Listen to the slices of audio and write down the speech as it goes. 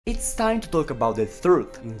It's time to talk about the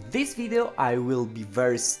truth. In this video I will be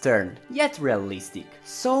very stern, yet realistic.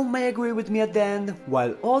 Some may agree with me at the end,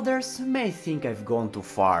 while others may think I've gone too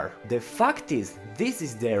far. The fact is, this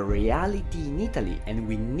is the reality in Italy and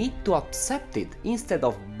we need to accept it instead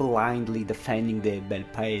of blindly defending the bel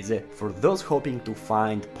paese. For those hoping to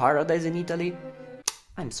find paradise in Italy,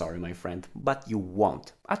 I'm sorry my friend, but you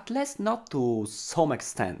won't. At least not to some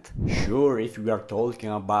extent. Sure, if we are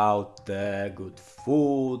talking about the good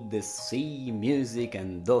food, the sea, music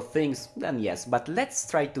and those things, then yes, but let's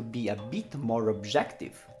try to be a bit more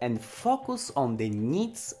objective and focus on the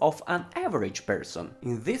needs of an average person.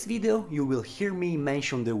 In this video you will hear me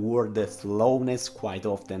mention the word slowness quite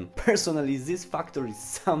often. Personally, this factor is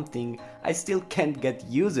something I still can't get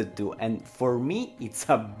used to, and for me it's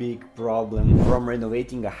a big problem. From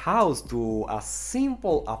renovating a house to a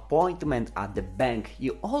simple appointment at the bank,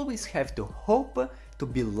 you always have to hope to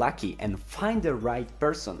be lucky and find the right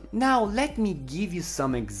person. Now let me give you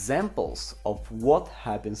some examples of what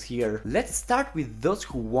happens here. Let's start with those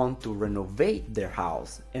who want to renovate their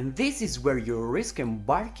house, and this is where you risk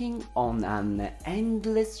embarking on an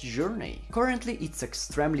endless journey. Currently it's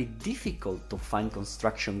extremely difficult to find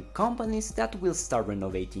construction companies that will start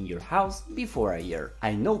renovating your house before a year.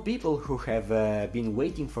 I know people who have been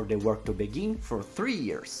waiting for the work to begin for 3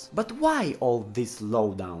 years. But why all this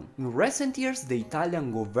slowdown? In recent years the Italian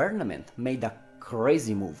government made a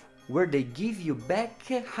crazy move where they give you back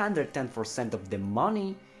 110% of the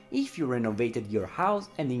money if you renovated your house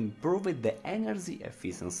and improved the energy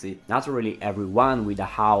efficiency. Naturally, everyone with a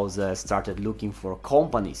house started looking for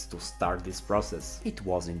companies to start this process. It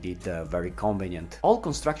was indeed very convenient. All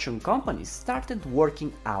construction companies started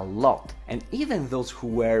working a lot, and even those who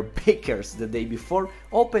were bakers the day before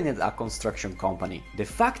opened a construction company. The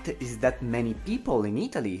fact is that many people in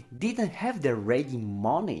Italy didn't have the ready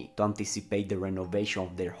money to anticipate the renovation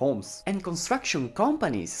of their homes, and construction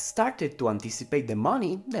companies started to anticipate the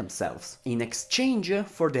money themselves, in exchange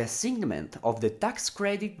for the assignment of the tax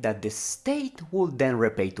credit that the state would then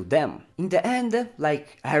repay to them. In the end,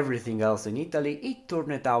 like everything else in Italy, it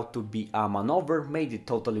turned out to be a maneuver made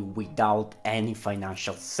totally without any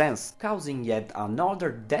financial sense, causing yet another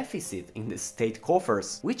deficit in the state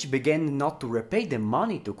coffers, which began not to repay the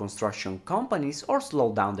money to construction companies or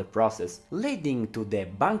slow down the process, leading to the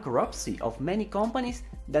bankruptcy of many companies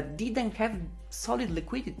that didn't have solid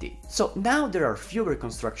liquidity. So now there are fewer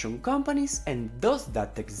construction companies, and those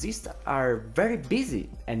that exist are very busy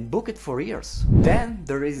and booked for years. Then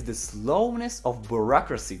there is the slowness of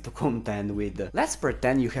bureaucracy to contend with. Let's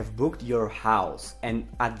pretend you have booked your house and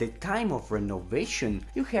at the time of renovation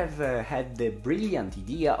you have had the brilliant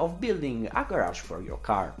idea of building a garage for your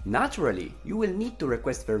car. Naturally, you will need to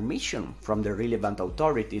request permission from the relevant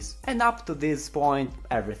authorities, and up to this point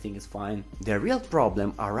everything is fine. The real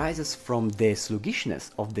problem arises from the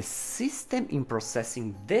sluggishness of the system in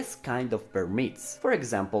processing this kind of permits. For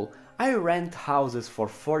example, I rent houses for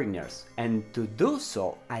foreigners, and to do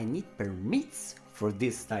so I need permits for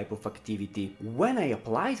this type of activity. When I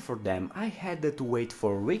applied for them, I had to wait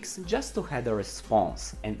for weeks just to have a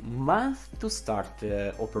response and months to start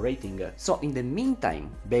operating. So in the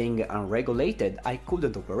meantime, being unregulated, I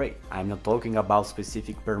couldn't operate. I'm not talking about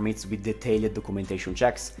specific permits with detailed documentation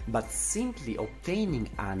checks, but simply obtaining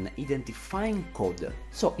an identifying code.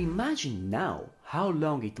 So imagine now how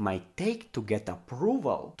long it might take to get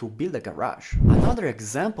approval to build a garage. Another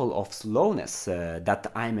example of slowness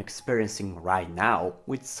that I'm experiencing right now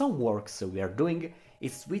with some works we are doing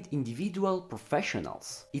is with individual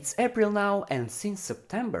professionals. It's April now, and since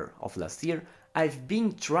September of last year I've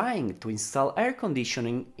been trying to install air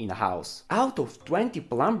conditioning in a house. Out of 20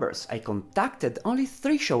 plumbers I contacted, only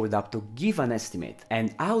 3 showed up to give an estimate,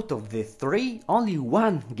 and out of the 3, only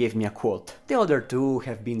 1 gave me a quote. The other 2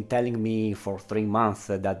 have been telling me for 3 months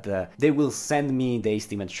that they will send me the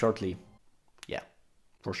estimate shortly. Yeah,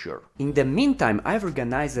 for sure. In the meantime, I've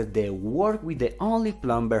organized the work with the only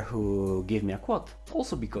plumber who gave me a quote,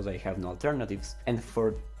 also because I have no alternatives, and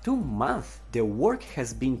for 2 months the work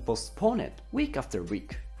has been postponed week after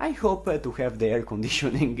week. I hope to have the air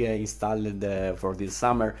conditioning installed for this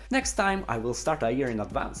summer. Next time I will start a year in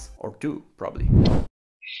advance, or 2 probably.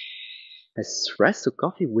 Espresso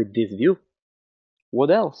coffee with this view? What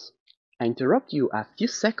else? I interrupt you a few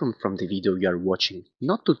seconds from the video you are watching,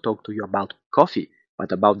 not to talk to you about coffee,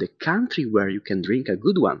 but about the country where you can drink a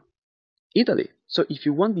good one. Italy. So if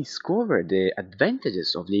you want to discover the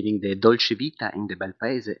advantages of living the dolce vita in the bel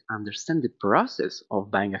paese, understand the process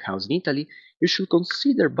of buying a house in Italy, you should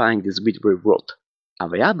consider buying this video we wrote,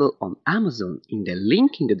 available on Amazon in the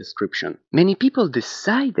link in the description. Many people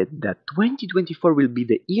decided that 2024 will be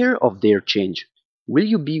the year of their change. Will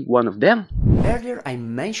you be one of them? Earlier I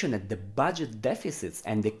mentioned the budget deficits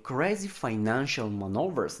and the crazy financial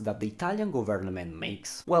maneuvers that the Italian government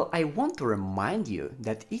makes. Well, I want to remind you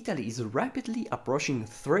that Italy is rapidly approaching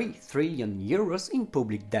 3 trillion euros in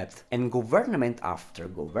public debt, and government after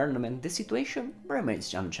government the situation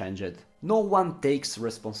remains unchanged. No one takes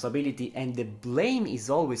responsibility and the blame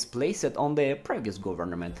is always placed on the previous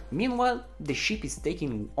government. Meanwhile, the ship is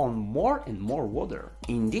taking on more and more water.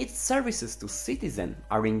 Indeed, services to citizens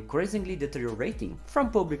are increasingly deteriorating,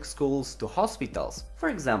 from public schools to hospitals. For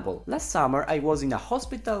example, last summer I was in a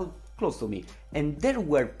hospital close to me, and there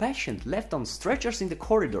were patients left on stretchers in the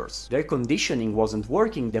corridors. Their conditioning wasn't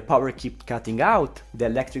working, the power kept cutting out, the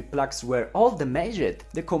electric plugs were all damaged,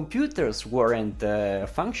 the computers weren't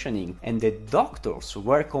functioning, and the doctors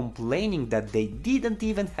were complaining that they didn't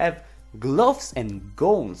even have gloves and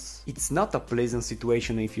gowns. It's not a pleasant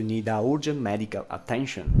situation if you need urgent medical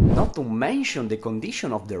attention. Not to mention the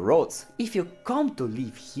condition of the roads. If you come to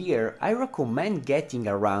live here, I recommend getting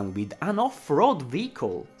around with an off-road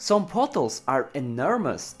vehicle. Some potholes are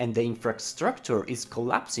enormous and the infrastructure is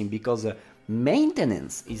collapsing because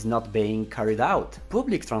maintenance is not being carried out.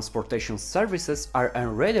 Public transportation services are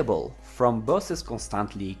unreliable, from buses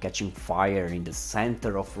constantly catching fire in the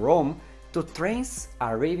center of Rome to trains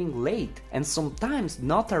arriving late and sometimes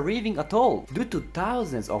not arriving at all due to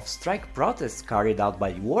thousands of strike protests carried out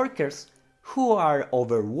by workers who are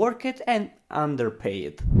overworked and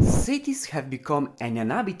underpaid. Cities have become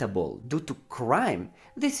uninhabitable due to crime.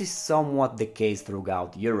 This is somewhat the case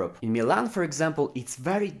throughout Europe. In Milan, for example, it's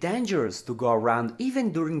very dangerous to go around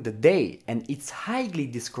even during the day, and it's highly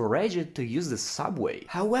discouraged to use the subway.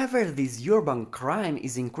 However, this urban crime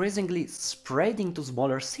is increasingly spreading to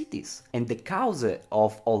smaller cities, and the cause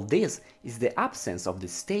of all this is the absence of the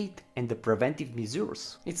state and the preventive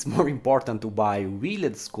measures. It's more important to buy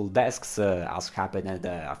wheeled school desks, as happened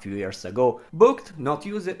a few years ago, booked, not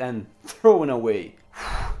used and thrown away.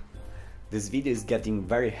 This video is getting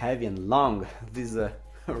very heavy and long. This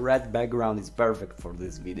red background is perfect for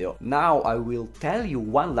this video. Now I will tell you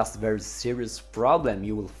one last very serious problem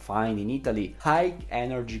you will find in Italy: high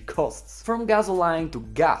energy costs. From gasoline to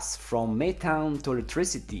gas, from methane to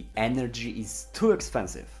electricity, energy is too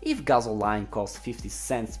expensive. If gasoline costs 50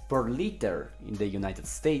 cents per liter in the United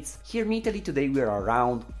States, here in Italy today we are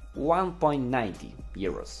around 1.90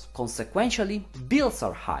 euros. Consequently, bills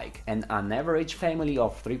are high, and an average family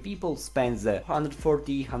of 3 people spends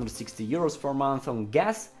 140-160 euros per month on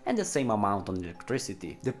gas and the same amount on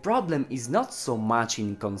electricity. The problem is not so much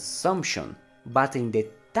in consumption, but in the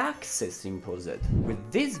taxes imposed.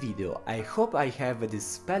 With this video, I hope I have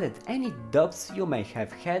dispelled any doubts you may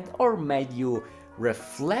have had or made you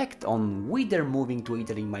reflect on whether moving to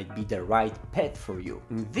Italy might be the right path for you.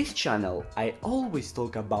 In this channel, I always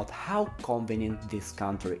talk about how convenient this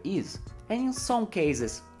country is, and in some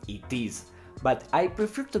cases it is, but I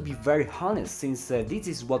prefer to be very honest, since this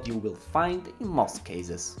is what you will find in most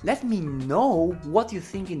cases. Let me know what you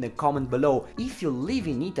think in the comment below. If you live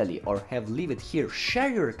in Italy or have lived here, share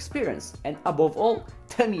your experience, and above all,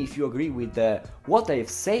 tell me if you agree with what I have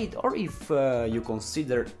said or if you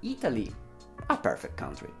consider Italy a perfect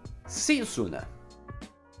country. See you soon!